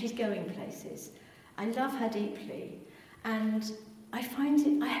 She's going places. I love her deeply. And I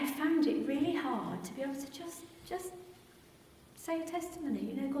have found it really hard to be able to just say a testimony.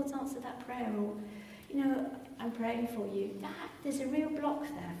 You know, God's answered that prayer, or, you know, I'm praying for you. There's a real block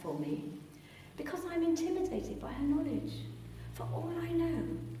there for me. Because I'm intimidated by her knowledge. For all I know,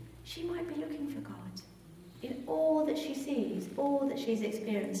 she might be looking for God in all that she sees, all that she's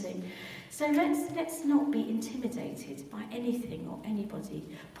experiencing. So let's not be intimidated by anything or anybody.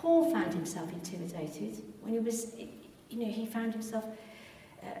 Paul found himself intimidated when he was, he found himself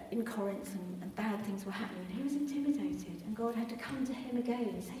in Corinth and bad things were happening. And he was intimidated, and God had to come to him again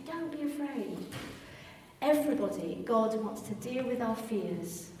and say, don't be afraid. Everybody, God wants to deal with our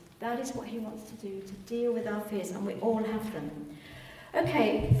fears. That is what he wants to do, to deal with our fears, and we all have them.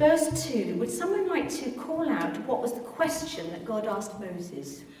 Okay, verse 2. Would someone like to call out what was the question that God asked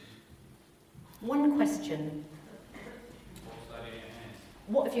Moses? One question.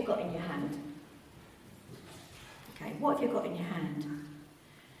 What have you got in your hand? Okay, what have you got in your hand?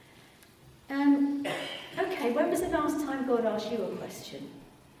 Okay, when was the last time God asked you a question?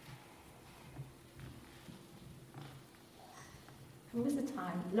 When was the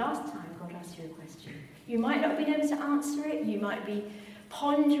last time God asked you a question? You might not have been able to answer it, you might be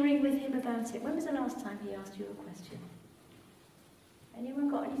pondering with him about it. When was the last time he asked you a question? Anyone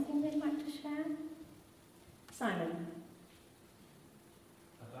got anything they'd like to share? Simon?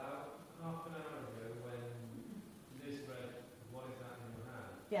 About half an hour ago when Liz read, what is that in your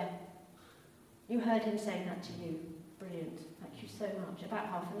hand? Yeah. You heard him saying that to you. Brilliant. Thank you so much. About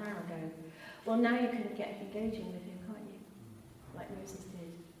half an hour ago. Well, now you can get engaging with him, can't you? Like Moses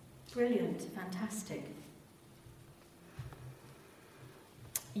did. Brilliant. Fantastic.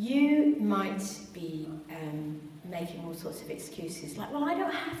 You might be making all sorts of excuses, like, well, I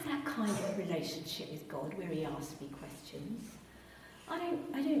don't have that kind of relationship with God where he asks me questions. I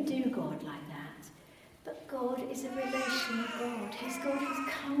don't do God like that. But God is a relational God. He's God who's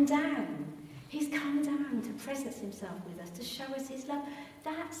come down. He's come down to presence himself with us, to show us his love.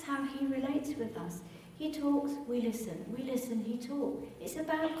 That's how he relates with us. He talks, we listen. We listen, he talks. It's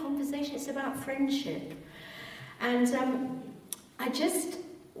about conversation. It's about friendship. And I just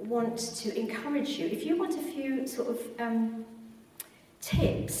want to encourage you, if you want a few sort of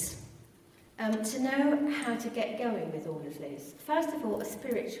tips to know how to get going with all of this. First of all, a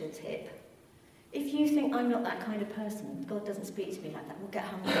spiritual tip. If you think I'm not that kind of person, God doesn't speak to me like that, well, get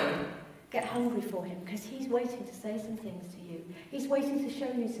hungry. Get hungry for him, because he's waiting to say some things to you. He's waiting to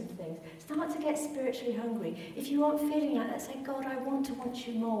show you some things. Start to get spiritually hungry. If you aren't feeling like that, say, God, I want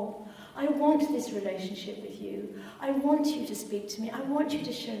you more. I want this relationship with you. I want you to speak to me. I want you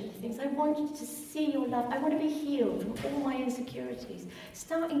to show me things. I want you to see your love. I want to be healed from all my insecurities.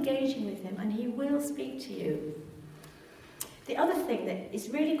 Start engaging with him, and he will speak to you. The other thing that is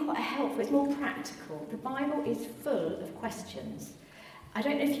really quite helpful, it's more practical. The Bible is full of questions. I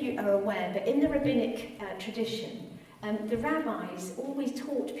don't know if you are aware, but in the rabbinic tradition, the rabbis always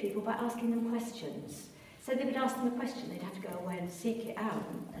taught people by asking them questions. So they would ask them a question, they'd have to go away and seek it out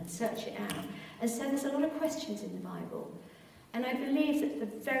and search it out. And so there's a lot of questions in the Bible. And I believe that the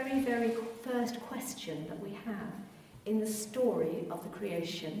very, very first question that we have in the story of the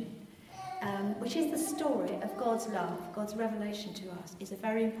creation, which is the story of God's love, God's revelation to us, is a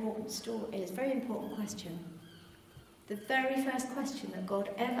very important story. It is a very important question. The very first question that God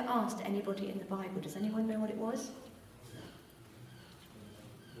ever asked anybody in the Bible, does anyone know what it was?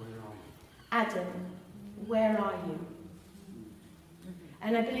 Where are you? Adam, where are you?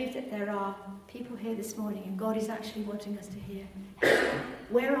 And I believe that there are people here this morning, and God is actually wanting us to hear,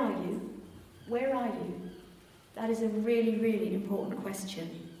 where are you? Where are you? That is a really, really important question.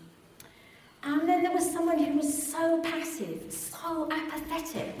 And then there was someone who was so passive, so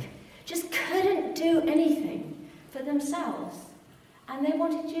apathetic, just couldn't do anything for themselves. And they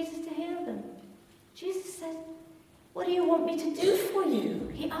wanted Jesus to heal them. Jesus said, what do you want me to do for you?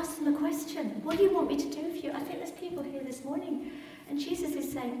 He asked them a question. What do you want me to do for you? I think there's people here this morning. And Jesus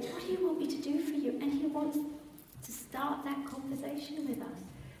is saying, what do you want me to do for you? And he wants to start that conversation with us.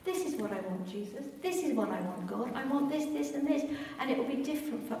 This is what I want, Jesus. This is what I want, God. I want this, this, and this. And it will be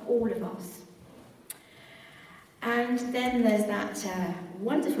different for all of us. And then there's that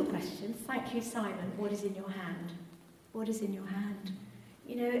wonderful question. Thank you, Simon. What is in your hand? What is in your hand?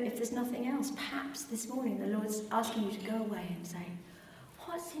 You know, if there's nothing else, perhaps this morning the Lord's asking you to go away and say,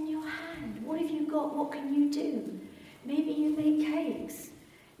 what's in your hand? What have you got? What can you do? Maybe you make cakes.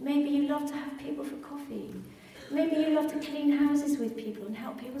 Maybe you love to have people for coffee. Maybe you love to clean houses with people and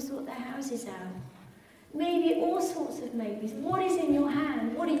help people sort their houses out. Maybe all sorts of maybes. What is in your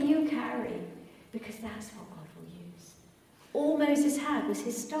hand? What do you carry? Because that's what God will use. All Moses had was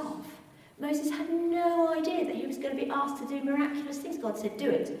his staff. Moses had no idea that he was going to be asked to do miraculous things. God said, do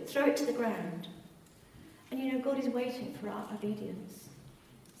it. Throw it to the ground. And you know, God is waiting for our obedience.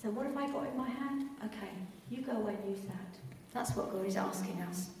 So what have I got in my hand? Okay, you go away and use that. That's what God is asking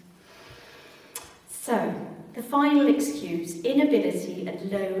us. So, the final excuse, inability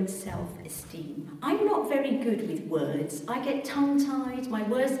and low self-esteem. I'm not very good with words. I get tongue-tied, my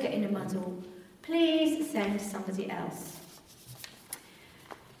words get in a muddle. Please send somebody else.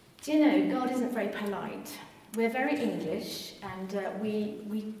 Do you know, God isn't very polite. We're very English, and we're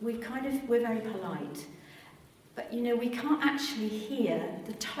very polite. But, you know, we can't actually hear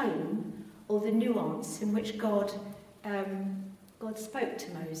the tone or the nuance in which God spoke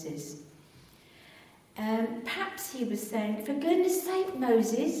to Moses. Perhaps he was saying, for goodness sake,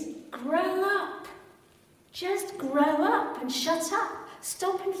 Moses, grow up. Just grow up and shut up.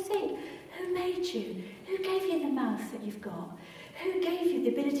 Stop and think. Who made you? Who gave you the mouth that you've got? Who gave you the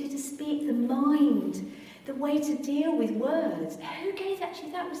ability to speak, the mind, the way to deal with words? Who gave that to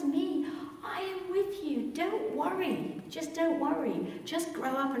you? That was me. I am with you. Don't worry. Just don't worry. Just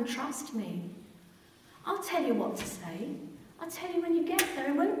grow up and trust me. I'll tell you what to say. I'll tell you when you get there.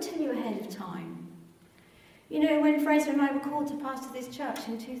 I won't tell you ahead of time. You know, when Fraser and I were called to pastor this church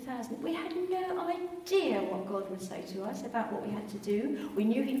in 2000, we had no idea what God would say to us about what we had to do. We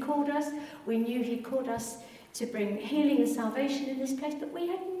knew he'd called us. We knew he'd called us to bring healing and salvation in this place, but we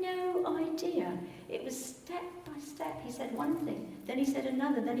had no idea. It was step by step. He said one thing, then he said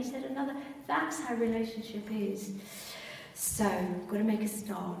another, then he said another. That's how relationship is. So, we've got to make a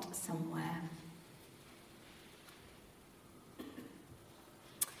start somewhere.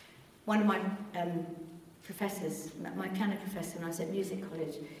 One of my professors, my piano professor when I was at music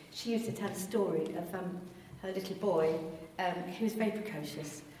college, she used to tell a story of her little boy. He was very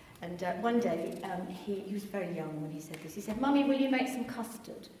precocious. And one day, he was very young when he said this. He said, Mummy, will you make some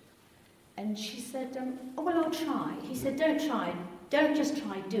custard? And she said, oh, well, I'll try. He said, don't try. Don't just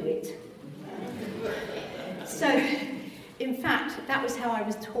try, do it. So, in fact, that was how I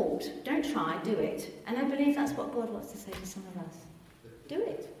was taught. Don't try, do it. And I believe that's what God wants to say to some of us. Do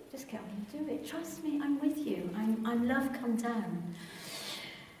it. Just get on and do it. Trust me, I'm with you. I'm love come down.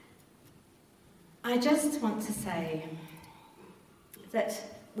 I just want to say that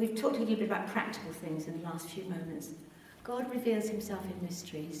we've talked a little bit about practical things in the last few moments. God reveals himself in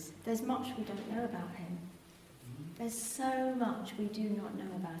mysteries. There's much we don't know about him. There's so much we do not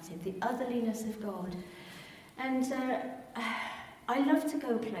know about him. The otherliness of God. And I love to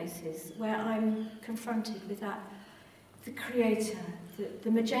go places where I'm confronted with that, the Creator,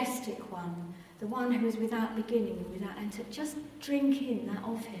 the majestic one, the one who is without beginning and without end, to just drink in that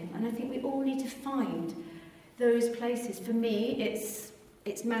of him. And I think we all need to find those places. For me,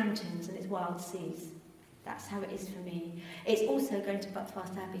 it's mountains and it's wild seas. That's how it is for me. It's also going to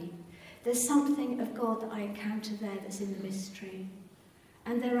Buckfast Abbey. There's something of God that I encounter there that's in the mystery.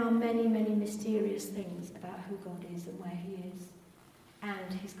 And there are many, many mysterious things about who God is and where he is.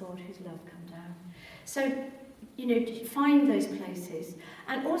 And his God whose love come down. So, you know, find those places.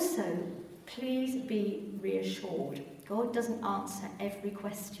 And also, please be reassured. God doesn't answer every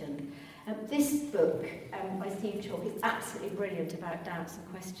question. This book by Steve Chalk is absolutely brilliant about doubts and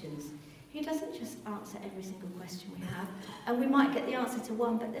questions. He doesn't just answer every single question we have, and we might get the answer to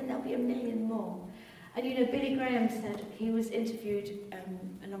one, but then there'll be a million more. And you know, Billy Graham said, he was interviewed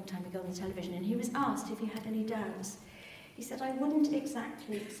a long time ago on the television, and he was asked if he had any doubts. He said, I wouldn't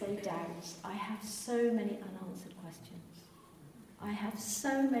exactly say doubts. I have so many unanswered questions. I have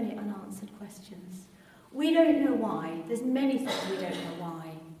so many unanswered questions. We don't know why. There's many things we don't know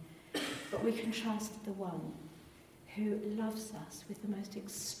why. But we can trust the one who loves us with the most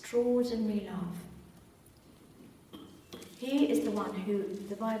extraordinary love. He is the one who,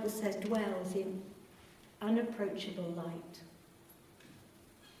 the Bible says, dwells in unapproachable light.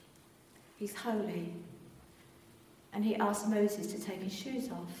 He's holy. And he asked Moses to take his shoes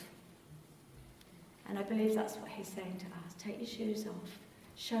off. And I believe that's what he's saying to us. Take your shoes off.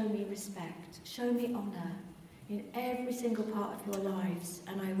 Show me respect. Show me honour in every single part of your lives,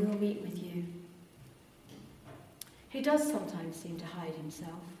 and I will meet with you. He does sometimes seem to hide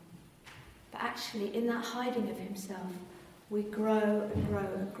himself. But actually, in that hiding of himself, we grow and grow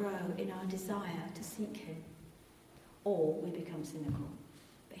and grow in our desire to seek him. Or we become cynical.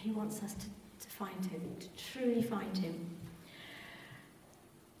 But he wants us to find him, to truly find him.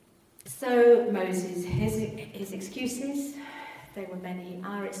 So Moses, his excuses, they were many,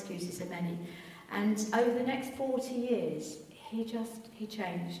 our excuses are many. And over the next 40 years, he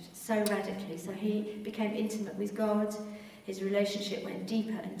changed so radically. So he became intimate with God. His relationship went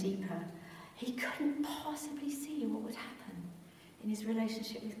deeper and deeper. He couldn't possibly see what would happen in his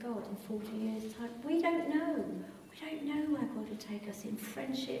relationship with God in 40 years' time. We don't know. We don't know where God will take us in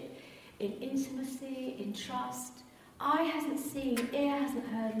friendship, in intimacy, in trust. Eye hasn't seen, ear hasn't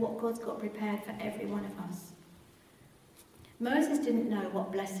heard what God's got prepared for every one of us. Moses didn't know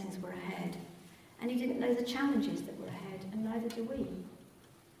what blessings were ahead, and he didn't know the challenges that were ahead, and neither do we.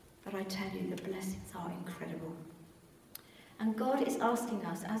 But I tell you, the blessings are incredible. And God is asking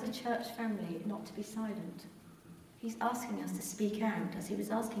us, as a church family, not to be silent. He's asking us to speak out, as he was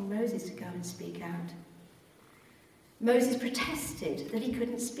asking Moses to go and speak out. Moses protested that he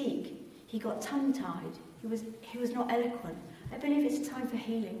couldn't speak. He got tongue-tied. He was not eloquent. I believe it's time for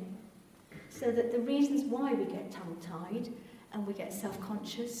healing. So that the reasons why we get tongue-tied and we get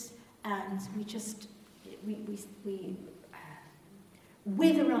self-conscious and we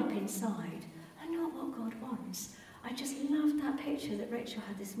wither up inside are not what God wants. I just loved that picture that Rachel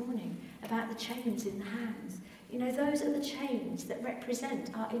had this morning about the chains in the hands. You know, those are the chains that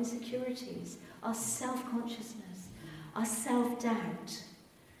represent our insecurities, our self-consciousness, our self-doubt,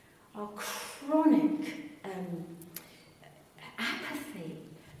 our chronic apathy.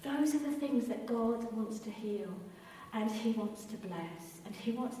 Those are the things that God wants to heal, and he wants to bless, and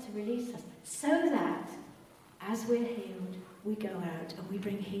he wants to release us, so that as we're healed, we go out and we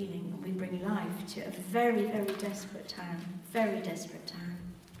bring healing and we bring life to a very, very desperate town. Very desperate town.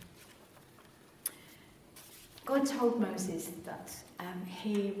 God told Moses that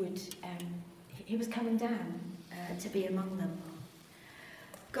he was coming down to be among them.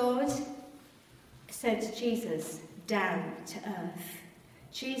 God sent Jesus down to earth.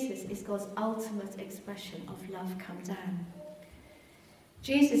 Jesus is God's ultimate expression of love come down.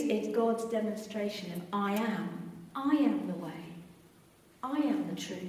 Jesus is God's demonstration of I am the way, I am the truth,